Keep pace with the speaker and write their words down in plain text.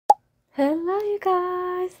Hello you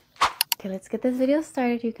guys. Okay, let's get this video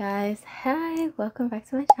started, you guys. Hi, welcome back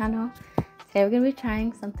to my channel. Today we're gonna be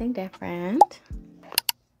trying something different.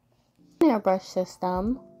 Airbrush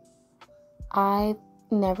system. I've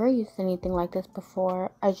never used anything like this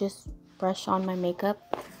before. I just brush on my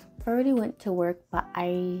makeup. I already went to work, but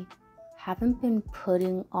I haven't been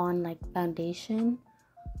putting on like foundation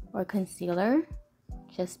or concealer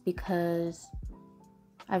just because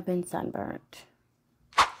I've been sunburnt.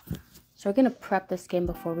 So we're gonna prep the skin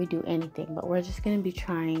before we do anything, but we're just gonna be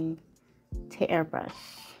trying to airbrush.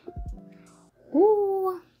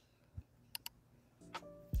 Ooh.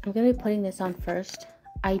 I'm gonna be putting this on first.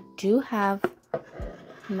 I do have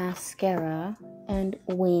mascara and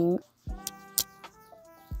wing.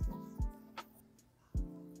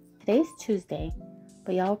 Today's Tuesday,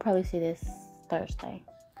 but y'all will probably see this Thursday.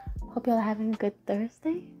 Hope y'all are having a good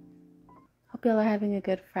Thursday. Hope y'all are having a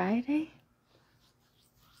good Friday.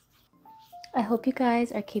 I hope you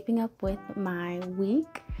guys are keeping up with my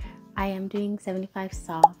week. I am doing 75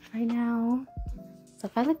 soft right now. So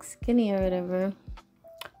if I look skinny or whatever,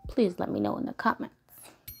 please let me know in the comments.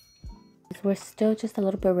 We're still just a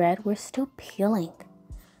little bit red. We're still peeling.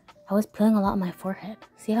 I was peeling a lot on my forehead.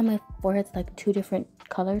 See how my forehead's like two different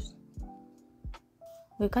colors?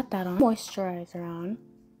 We got that on. Moisturizer on.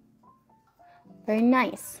 Very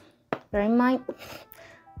nice. Very I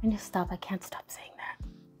need to stop. I can't stop saying that.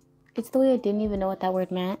 It's the way I didn't even know what that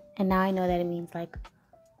word meant, and now I know that it means like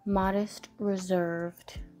modest,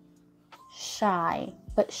 reserved, shy,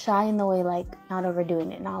 but shy in the way like not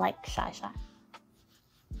overdoing it, not like shy.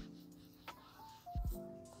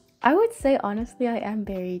 I would say honestly I am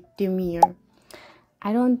very demure.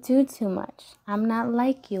 I don't do too much. I'm not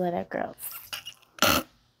like you other girls.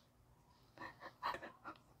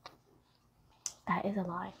 That is a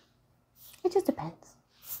lie. It just depends.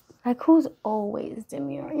 Like, who's always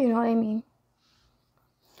demure? You know what I mean?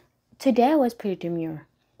 Today I was pretty demure.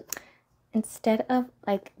 Instead of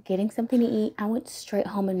like getting something to eat, I went straight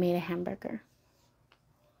home and made a hamburger.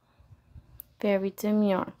 Very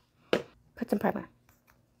demure. Put some primer.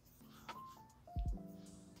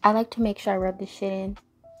 I like to make sure I rub this shit in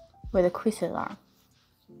where the creases are.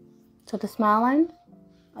 So the smile line,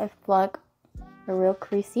 I feel like are real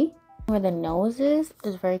creasy. Where the nose is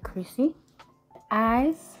very creasy.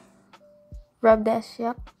 Eyes, rub that shit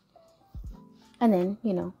up, and then,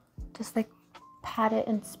 you know, just like pat it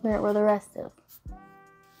and smear it where the rest is.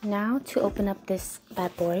 Now to open up this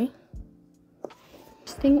bad boy.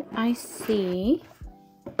 First thing I see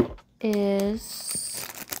is,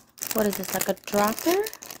 what is this, like a dropper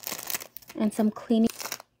and some cleaning.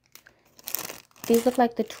 These look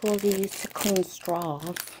like the tools you use to clean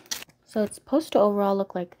straws. So it's supposed to overall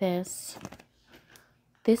look like this.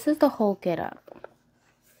 This is the whole get up.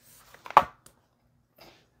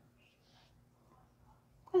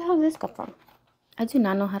 Where the hell did this come from? I do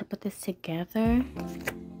not know how to put this together.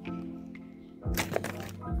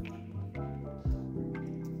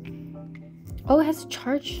 Oh, it has to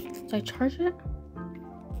charge. Do I charge it?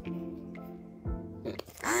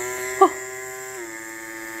 Oh.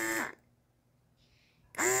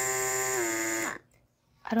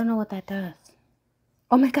 I don't know what that does.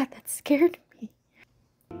 Oh my god, that scared me.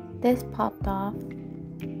 This popped off.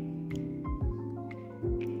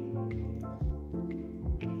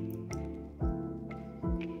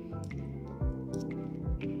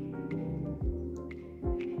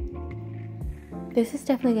 This is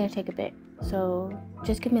definitely going to take a bit, so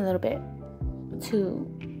just give me a little bit to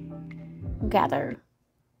gather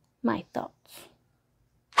my thoughts.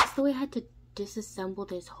 So we had to disassemble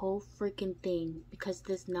this whole freaking thing because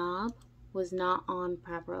this knob was not on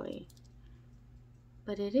properly.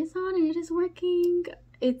 But it is on and it is working.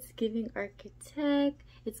 It's giving architect,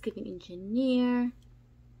 it's giving engineer.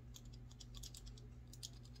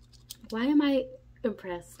 Why am I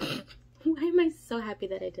impressed? Why am I so happy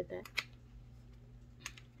that I did that?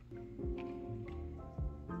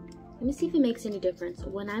 Let me see if it makes any difference.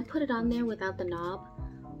 When I put it on there without the knob,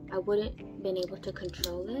 I wouldn't been able to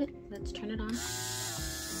control it. Let's turn it on low.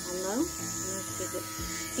 Let's see if it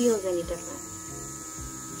feels any different.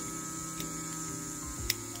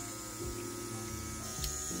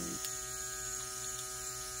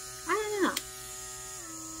 I don't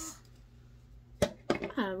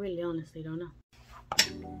know. I really honestly don't know.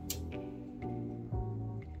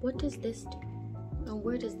 What does this do? And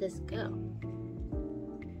where does this go?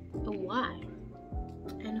 And why?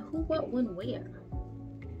 And who, what, when, where?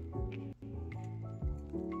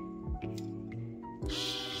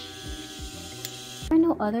 There are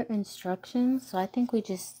no other instructions, so I think we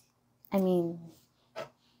just, I mean,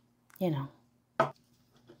 you know.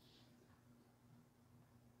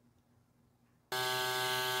 I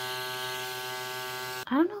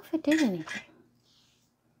don't know if it did anything.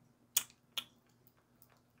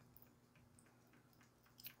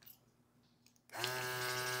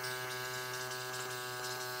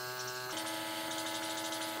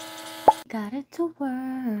 Got it to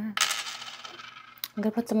work. I'm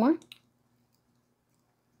gonna put some more.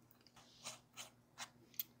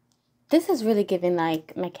 This is really giving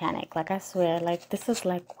like mechanic. Like I swear, like this is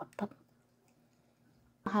like what the.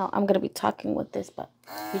 How I'm gonna be talking with this, but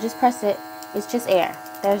you just press it. It's just air.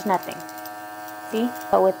 There's nothing. See?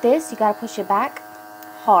 But with this, you gotta push it back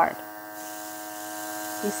hard.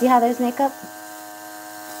 You see how there's makeup?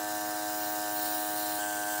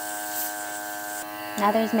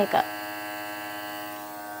 Now there's makeup.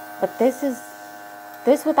 But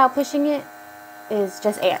this without pushing it is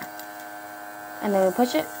just air. And then we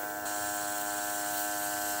push it.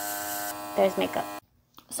 There's makeup.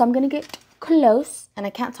 So I'm gonna get close, and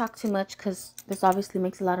I can't talk too much because this obviously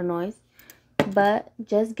makes a lot of noise. But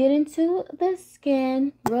just get into the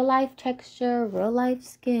skin, real life texture, real life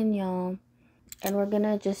skin, y'all. And we're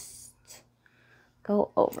gonna just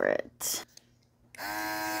go over it.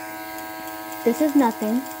 This is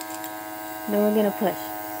nothing. Then we're gonna push.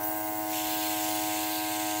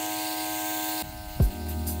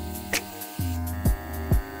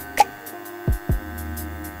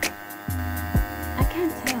 I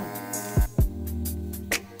can't tell.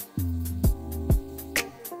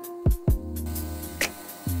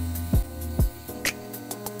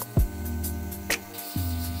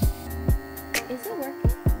 Is it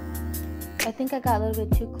working? I think I got a little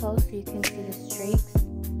bit too close so you can see the streaks.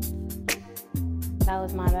 That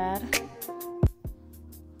was my bad.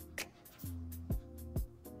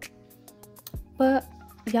 But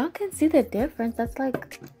y'all can see the difference. That's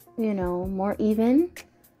like, you know, more even.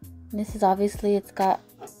 And this is obviously, it's got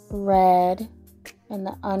red in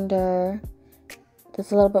the under.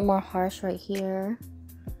 It's a little bit more harsh right here.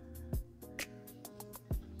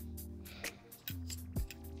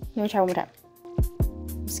 Let me try one more time.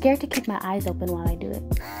 I'm scared to keep my eyes open while I do it.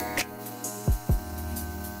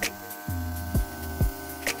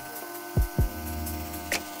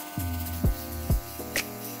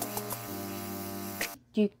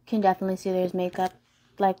 You can definitely see there's makeup.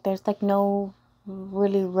 Like there's like no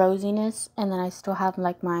really rosiness, and then I still have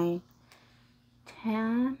like my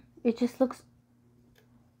tan. It just looks,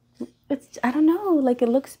 it's, I don't know, like it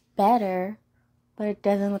looks better, but it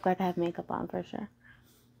doesn't look like I have makeup on for sure.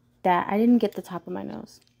 That I didn't get the top of my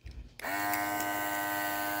nose.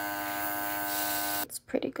 It's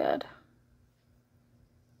pretty good.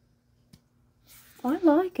 I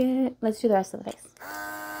like it. Let's do the rest of the face.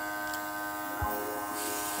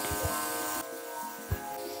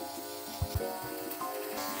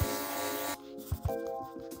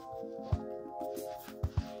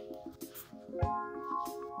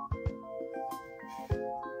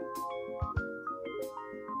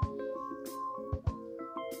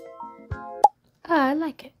 I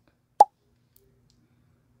like it.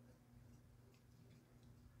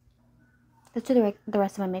 Let's do the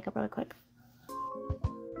rest of my makeup really quick.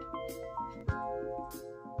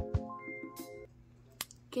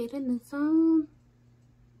 Get in the zone.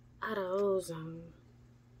 Out of zone.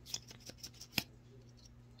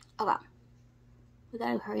 Oh wow. We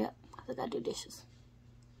gotta hurry up because I gotta do dishes.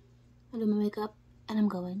 I do my makeup and I'm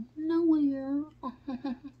going nowhere.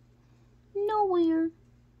 Nowhere.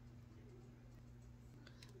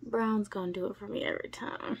 Brown's gonna do it for me every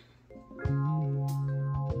time.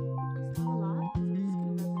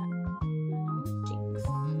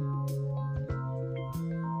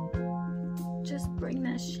 Just bring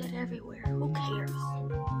that shit everywhere. Who cares?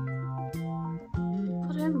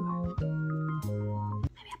 Put it everywhere.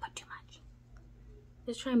 Maybe I put too much.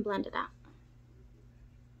 Let's try and blend it out.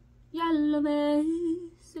 Ya lo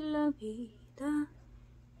ves, la vida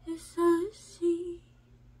es así.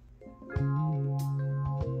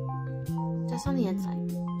 Just on the inside.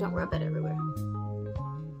 Don't rub it everywhere.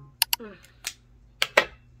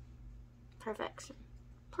 Perfection.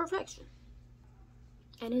 Perfection.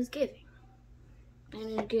 And it's giving.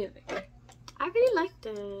 And it's giving. I really like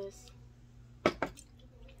this.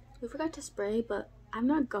 We forgot to spray, but I'm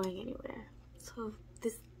not going anywhere. So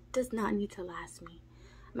this does not need to last me.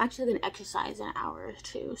 I'm actually going to exercise in an hour or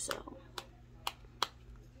two, so.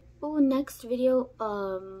 Oh, next video,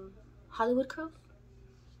 Hollywood curls.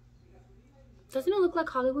 Doesn't it look like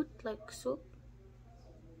Hollywood, like swoop?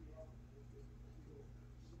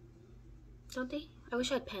 Don't they? I wish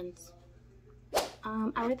I had pens.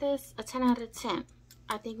 I rate this a 10 out of 10.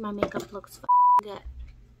 I think my makeup looks good.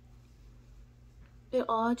 It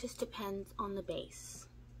all just depends on the base,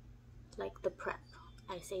 like the prep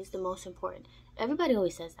I say is the most important. Everybody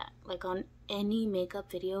always says that. Like on any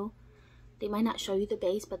makeup video, they might not show you the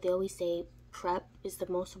base, but they always say prep is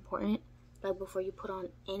the most important. Like before you put on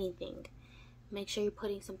anything, make sure you're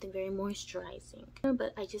putting something very moisturizing.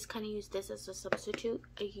 But I just kind of use this as a substitute.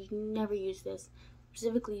 I never use this.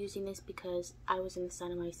 Specifically using this because I was in the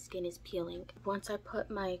sun and my skin is peeling. Once I put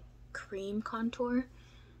my cream contour,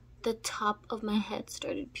 the top of my head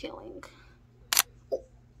started peeling.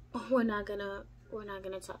 We're not gonna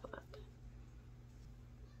talk about that.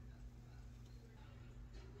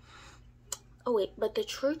 Oh wait, but the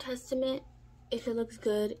true testament, if it looks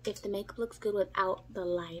good, if the makeup looks good without the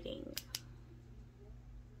lighting.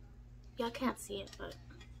 Y'all can't see it, but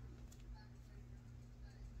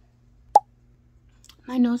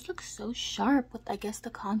my nose looks so sharp with, I guess, the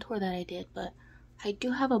contour that I did, but I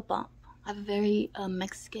do have a bump. I have a very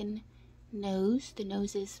Mexican nose. The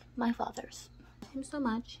nose is my father's. I love him so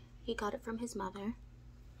much. He got it from his mother.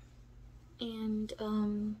 And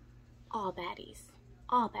all baddies.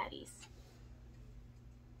 All baddies.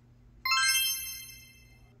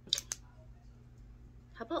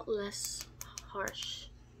 How about less harsh?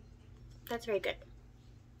 That's very good.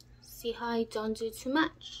 See how I don't do too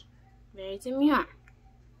much. Very demure.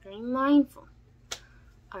 Very mindful.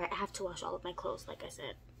 Alright, I have to wash all of my clothes, like I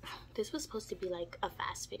said. This was supposed to be like a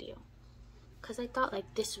fast video. Because I thought like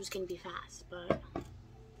this was going to be fast, but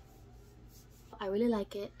I really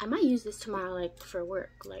like it. I might use this tomorrow like for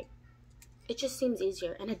work. Like, it just seems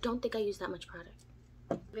easier. And I don't think I use that much product.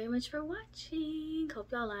 Thank you very much for watching.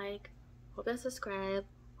 Hope y'all like. Hope y'all subscribe.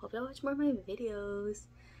 Hope y'all watch more of my videos.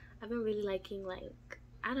 I've been really liking, like,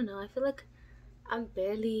 I don't know, I feel like I'm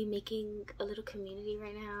barely making a little community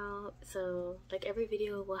right now. So like every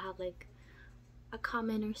video will have like a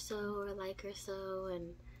comment or so or a like or so,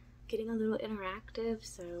 and getting a little interactive.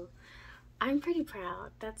 So I'm pretty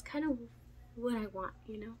proud. That's kind of what I want,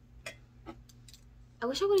 you know. I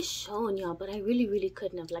wish I would have shown y'all, but I really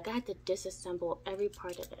couldn't have. Like, I had to disassemble every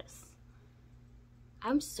part of this.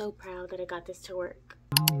 I'm so proud that I got this to work.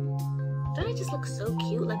 Don't I just look so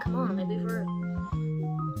cute? Like, come on, let's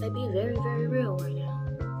be very, very real right now.